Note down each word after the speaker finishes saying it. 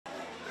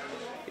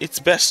It's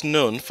best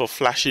known for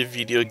flashy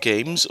video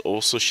games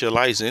or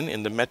socializing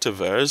in the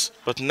metaverse,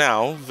 but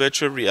now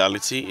virtual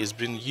reality is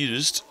being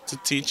used to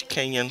teach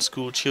Kenyan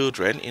school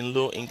children in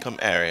low-income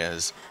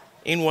areas.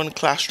 In one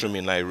classroom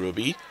in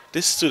Nairobi,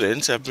 these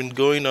students have been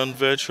going on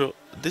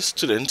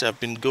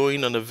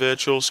a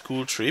virtual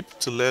school trip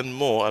to learn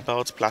more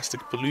about plastic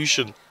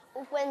pollution.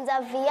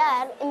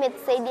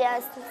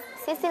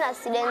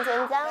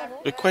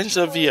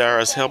 Ukwenza VR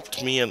has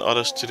helped me and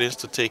other students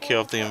to take care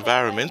of the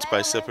environment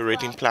by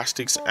separating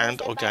plastics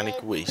and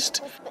organic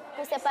waste.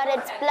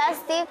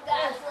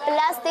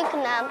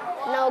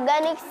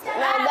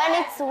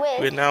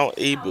 We're now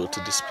able to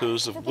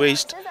dispose of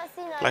waste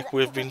like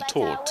we've been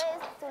taught.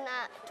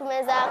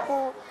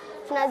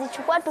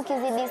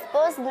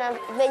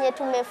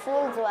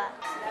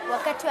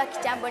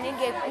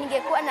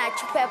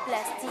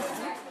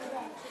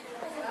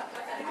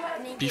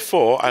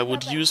 Before, I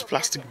would use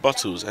plastic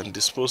bottles and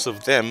dispose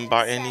of them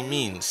by any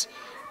means.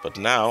 But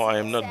now I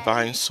am not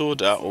buying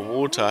soda or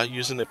water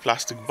using a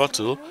plastic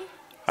bottle.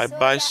 I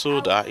buy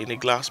soda in a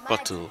glass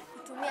bottle.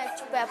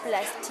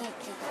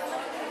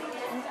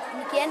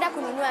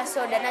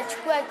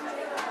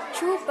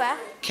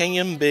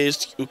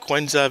 Kenyan-based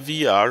Ukwenza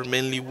VR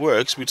mainly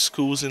works with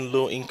schools in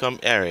low-income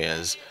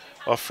areas,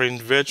 offering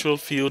virtual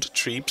field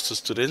trips to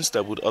students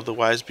that would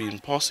otherwise be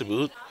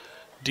impossible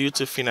due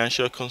to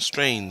financial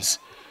constraints.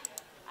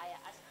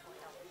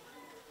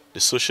 The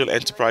social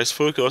enterprise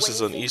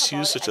focuses on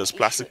issues such as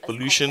plastic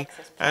pollution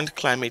and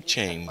climate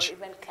change.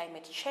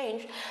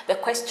 The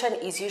question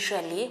is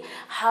usually,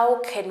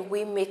 how can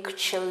we make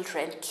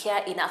children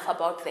care enough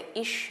about the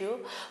issue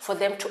for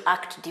them to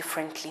act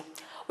differently,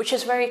 which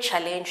is very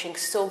challenging.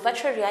 So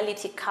virtual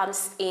reality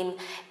comes in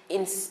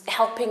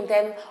helping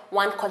them,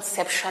 one,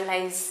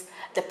 conceptualize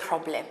the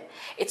problem.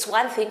 It's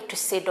one thing to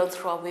say don't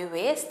throw away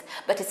waste,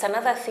 but it's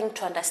another thing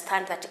to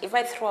understand that if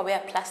I throw away a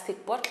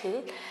plastic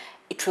bottle,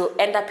 it will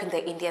end up in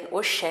the Indian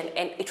Ocean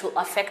and it will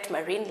affect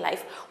marine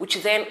life,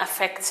 which then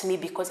affects me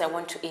because I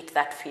want to eat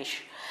that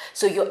fish.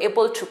 So you're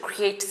able to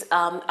create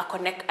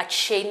a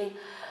chain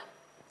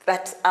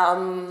that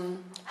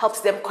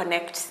helps them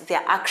connect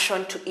their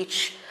action to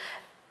each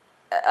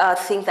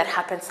thing that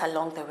happens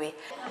along the way.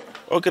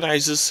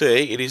 Organizers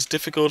say it is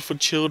difficult for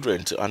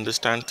children to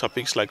understand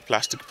topics like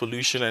plastic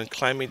pollution and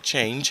climate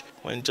change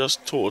when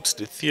just taught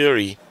the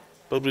theory.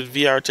 But with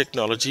VR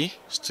technology,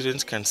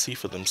 students can see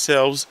for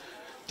themselves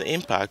the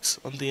impacts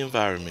on the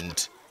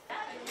environment.